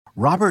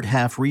Robert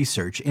Half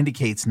research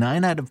indicates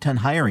 9 out of 10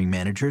 hiring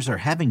managers are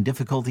having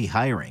difficulty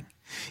hiring.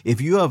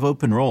 If you have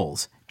open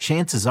roles,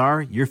 chances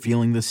are you're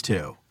feeling this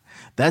too.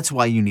 That's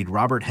why you need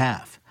Robert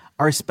Half.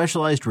 Our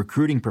specialized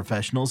recruiting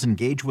professionals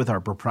engage with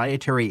our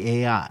proprietary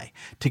AI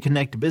to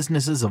connect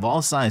businesses of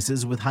all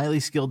sizes with highly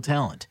skilled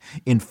talent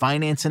in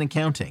finance and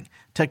accounting,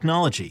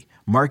 technology,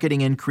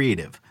 marketing and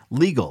creative,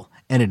 legal,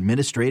 and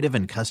administrative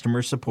and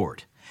customer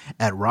support.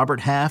 At Robert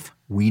Half,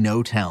 we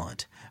know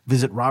talent.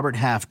 Visit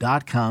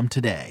roberthalf.com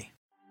today.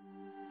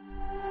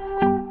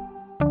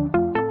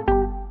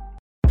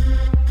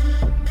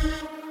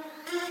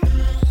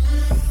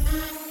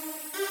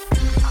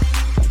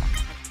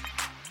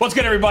 What's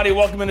good, everybody?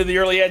 Welcome into the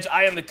Early Edge.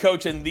 I am the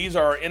coach, and these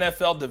are our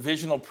NFL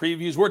divisional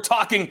previews. We're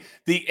talking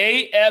the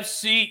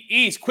AFC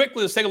East.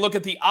 Quickly, let's take a look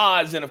at the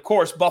odds, and of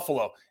course,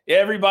 Buffalo.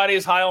 Everybody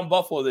is high on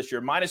Buffalo this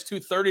year. Minus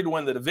 230 to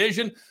win the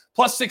division,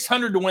 plus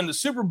 600 to win the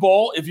Super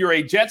Bowl. If you're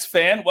a Jets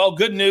fan, well,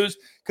 good news,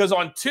 because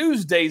on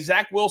Tuesday,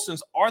 Zach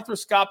Wilson's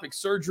arthroscopic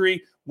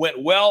surgery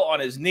went well on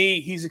his knee.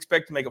 He's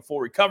expected to make a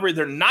full recovery.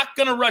 They're not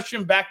going to rush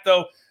him back,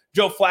 though.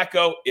 Joe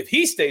Flacco, if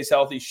he stays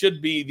healthy,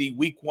 should be the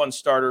Week 1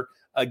 starter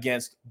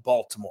against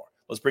Baltimore.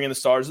 Let's bring in the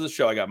stars of the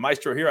show. I got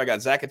Maestro here. I got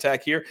Zach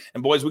Attack here.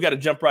 And boys, we got to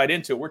jump right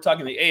into it. We're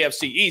talking the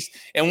AFC East.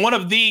 And one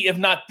of the, if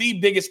not the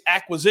biggest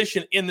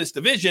acquisition in this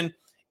division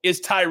is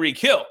Tyreek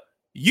Hill.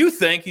 You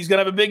think he's going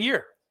to have a big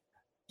year?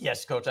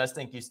 Yes, Coach. I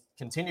think you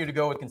continue to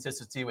go with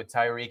consistency with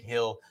Tyreek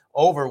Hill.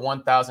 Over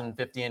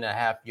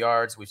 1,050.5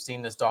 yards. We've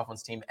seen this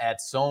Dolphins team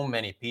add so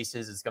many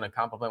pieces. It's going to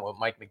complement what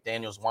Mike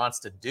McDaniels wants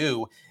to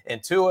do.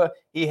 And Tua,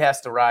 he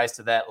has to rise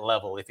to that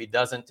level. If he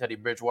doesn't, Teddy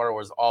Bridgewater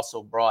was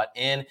also brought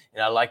in.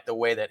 And I like the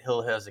way that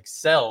Hill has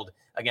excelled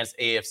against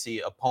AFC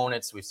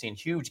opponents. We've seen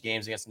huge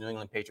games against the New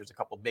England Patriots, a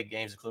couple big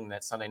games, including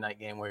that Sunday night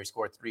game where he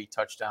scored 3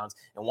 touchdowns.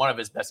 And one of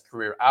his best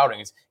career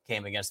outings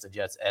came against the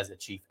Jets as a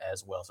Chief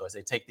as well. So I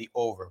say take the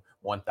over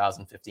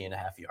 1,050.5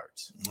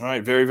 yards. All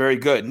right, very, very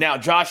good. Now,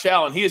 Josh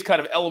Allen, he has kind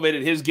of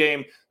elevated his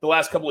game the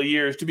last couple of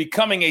years to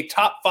becoming a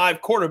top 5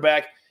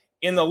 quarterback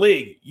in the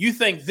league. You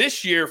think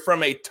this year,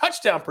 from a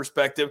touchdown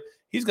perspective,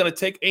 he's going to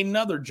take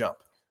another jump?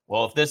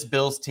 Well, if this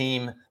Bills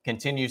team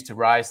continues to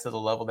rise to the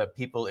level that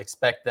people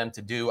expect them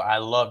to do, I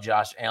love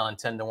Josh Allen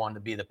 10-1 to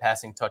be the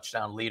passing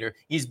touchdown leader.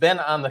 He's been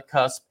on the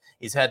cusp.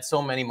 He's had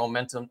so many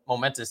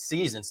momentous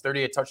seasons,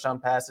 38 touchdown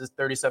passes,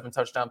 37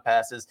 touchdown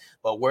passes,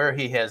 but where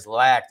he has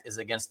lacked is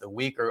against the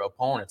weaker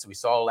opponents. We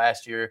saw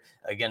last year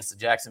against the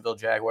Jacksonville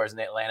Jaguars and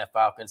the Atlanta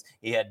Falcons,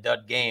 he had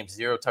dud games,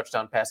 0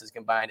 touchdown passes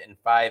combined and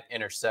 5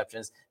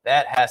 interceptions.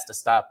 That has to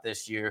stop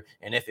this year,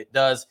 and if it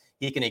does,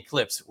 he can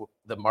eclipse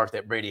the mark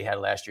that Brady had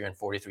last year in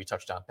 43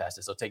 touchdown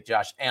passes. So take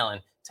Josh Allen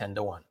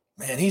 10-1.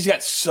 Man, he's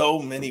got so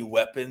many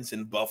weapons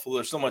in Buffalo.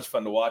 They're so much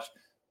fun to watch,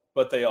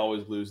 but they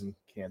always lose in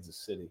Kansas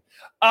City.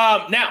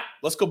 Now,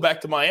 let's go back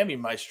to Miami,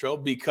 Maestro,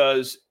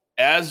 because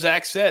as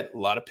Zach said, a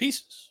lot of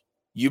pieces.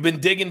 You've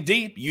been digging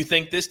deep. You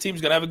think this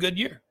team's going to have a good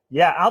year?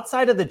 Yeah,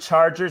 outside of the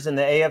Chargers and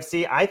the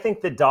AFC, I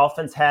think the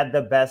Dolphins had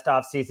the best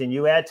offseason.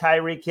 You add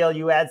Tyreek Hill,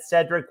 you add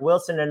Cedric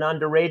Wilson, an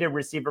underrated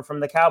receiver from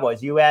the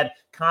Cowboys. You add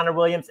Connor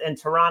Williams and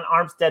Teron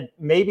Armstead,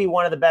 maybe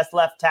one of the best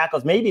left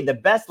tackles, maybe the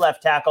best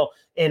left tackle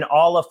in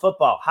all of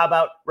football. How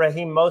about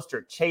Raheem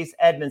Mostert, Chase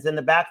Edmonds in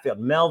the backfield,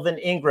 Melvin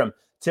Ingram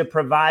to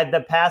provide the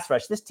pass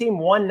rush? This team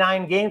won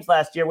 9 games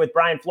last year with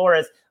Brian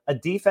Flores, a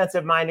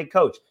defensive-minded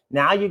coach.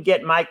 Now you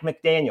get Mike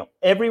McDaniel.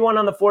 Everyone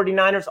on the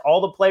 49ers,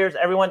 all the players,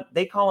 everyone,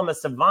 they call him a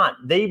savant.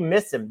 They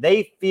miss him.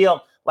 They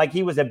feel like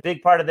he was a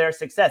big part of their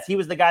success. He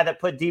was the guy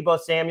that put Deebo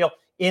Samuel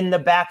in the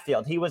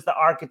backfield. He was the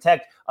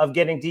architect of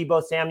getting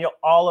Deebo Samuel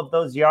all of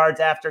those yards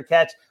after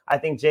catch. I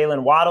think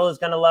Jalen Waddle is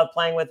going to love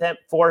playing with him,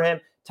 for him.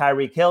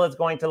 Tyreek Hill is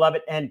going to love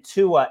it, and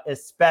Tua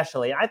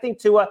especially. I think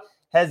Tua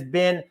has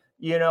been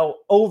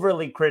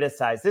overly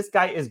criticized. This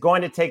guy is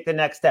going to take the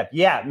next step.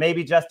 Yeah,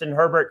 maybe Justin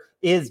Herbert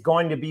is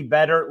going to be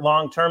better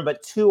long-term,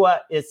 but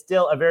Tua is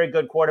still a very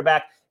good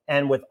quarterback.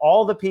 And with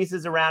all the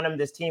pieces around him,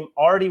 this team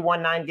already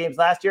won 9 games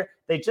last year.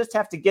 They just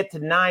have to get to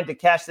 9 to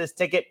cash this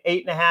ticket,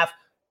 8.5.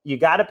 You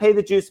got to pay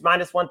the juice,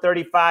 minus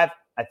 135.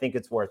 I think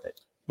it's worth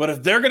it. But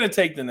if they're going to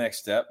take the next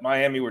step,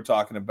 Miami we're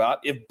talking about,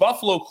 if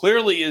Buffalo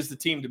clearly is the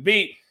team to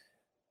beat,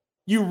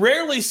 you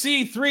rarely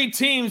see 3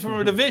 teams from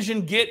a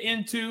division get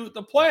into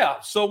the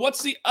playoffs. So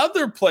what's the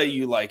other play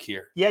you like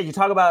here? Yeah, you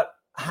talk about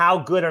how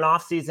good an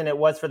offseason it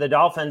was for the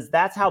Dolphins.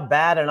 That's how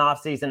bad an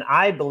offseason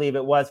I believe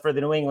it was for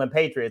the New England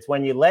Patriots.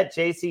 When you let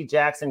J.C.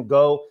 Jackson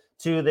go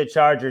to the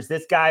Chargers,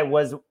 this guy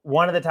was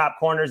one of the top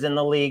corners in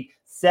the league.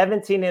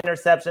 17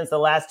 interceptions the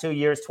last 2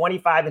 years,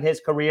 25 in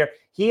his career.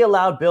 He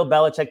allowed Bill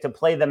Belichick to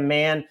play the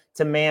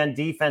man-to-man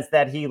defense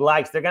that he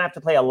likes. They're going to have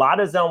to play a lot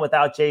of zone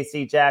without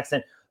J.C.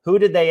 Jackson. Who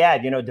did they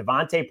add?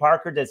 Devontae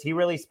Parker, does he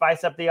really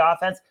spice up the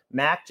offense?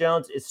 Mac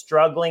Jones is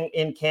struggling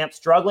in camp,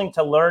 struggling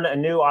to learn a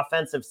new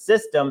offensive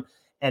system.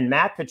 And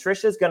Matt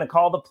Patricia is going to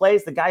call the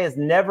plays. The guy has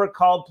never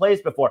called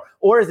plays before.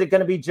 Or is it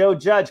going to be Joe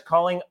Judge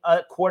calling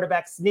a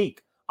quarterback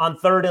sneak on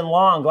 3rd and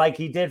long like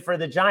he did for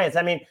the Giants?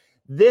 I mean,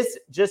 this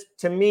just,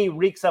 to me,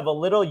 reeks of a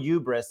little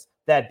hubris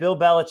that Bill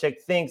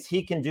Belichick thinks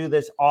he can do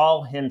this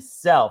all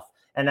himself.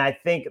 And I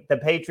think the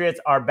Patriots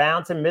are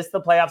bound to miss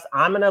the playoffs.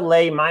 I'm going to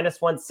lay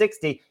minus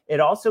 160. It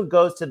also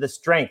goes to the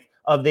strength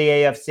of the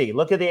AFC.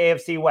 Look at the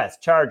AFC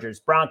West, Chargers,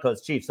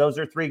 Broncos, Chiefs. Those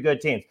are three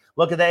good teams.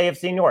 Look at the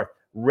AFC North,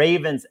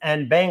 Ravens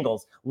and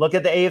Bengals. Look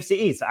at the AFC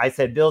East. I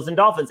said Bills and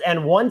Dolphins.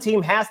 And one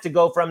team has to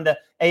go from the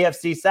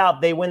AFC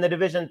South. They win the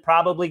division,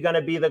 probably going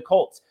to be the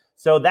Colts.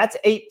 So that's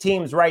 8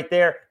 teams right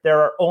there. There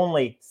are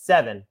only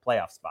 7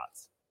 playoff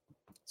spots.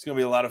 It's going to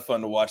be a lot of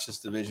fun to watch this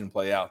division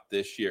play out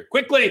this year.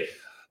 Quickly,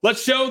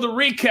 let's show the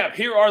recap.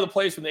 Here are the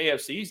plays from the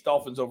AFC East.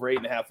 Dolphins over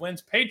 8.5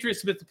 wins.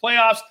 Patriots miss the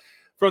playoffs.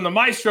 From the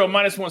Maestro,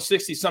 minus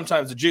 160,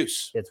 sometimes the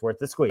juice. It's worth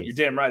the squeeze. You're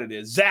damn right it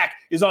is. Zach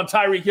is on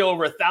Tyreek Hill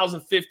over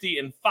 1,050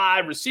 and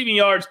 5 receiving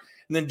yards.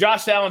 And then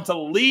Josh Allen to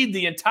lead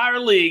the entire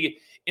league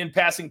in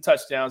passing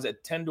touchdowns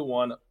at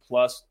 10-1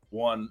 plus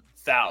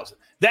 1,000.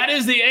 That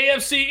is the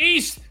AFC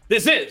East.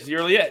 This is the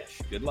Early Edge.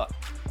 Good luck.